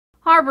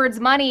Harvard's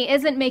money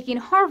isn't making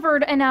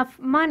Harvard enough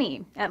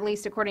money, at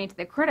least according to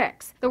the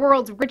critics. The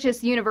world's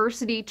richest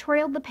university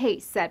trailed the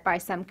pace set by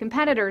some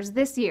competitors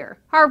this year.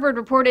 Harvard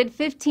reported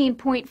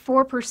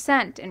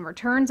 15.4% in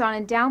returns on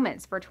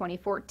endowments for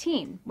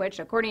 2014, which,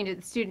 according to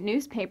the student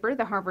newspaper,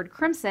 the Harvard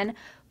Crimson,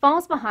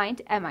 falls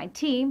behind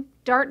MIT,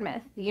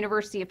 Dartmouth, the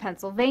University of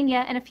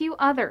Pennsylvania, and a few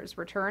others'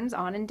 returns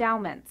on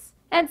endowments.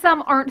 And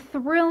some aren't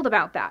thrilled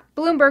about that.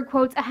 Bloomberg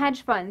quotes a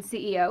hedge fund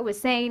CEO as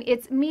saying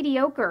it's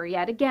mediocre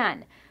yet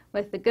again.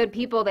 With the good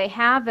people they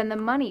have and the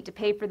money to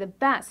pay for the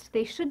best,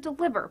 they should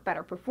deliver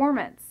better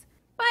performance.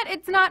 But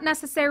it's not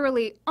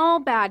necessarily all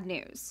bad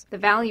news. The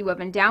value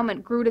of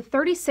endowment grew to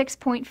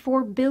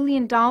 $36.4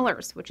 billion,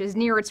 which is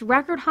near its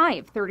record high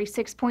of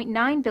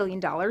 $36.9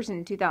 billion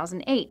in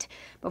 2008,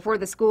 before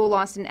the school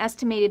lost an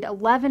estimated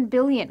 $11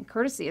 billion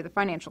courtesy of the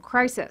financial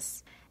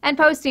crisis. And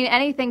posting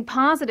anything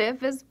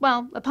positive is,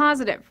 well, a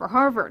positive for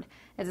Harvard,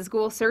 as the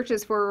school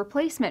searches for a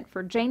replacement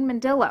for Jane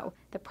Mandillo,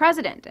 the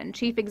president and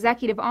chief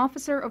executive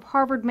officer of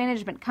Harvard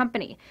Management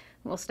Company,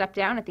 who will step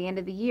down at the end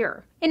of the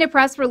year. In a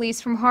press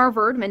release from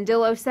Harvard,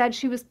 Mandillo said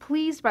she was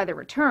pleased by the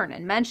return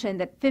and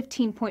mentioned that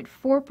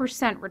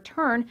 15.4%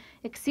 return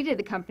exceeded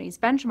the company's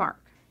benchmark.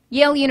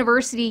 Yale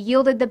University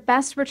yielded the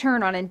best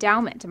return on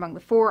endowment among the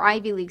 4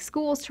 Ivy League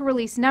schools to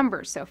release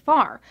numbers so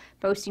far,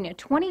 boasting a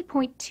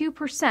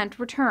 20.2%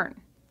 return.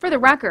 For the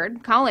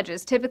record,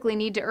 colleges typically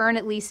need to earn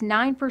at least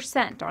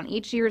 9% on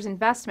each year's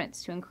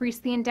investments to increase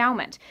the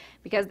endowment,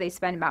 because they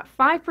spend about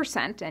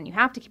 5% and you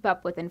have to keep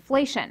up with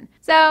inflation.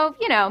 So,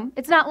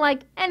 it's not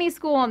like any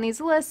school on these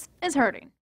lists is hurting.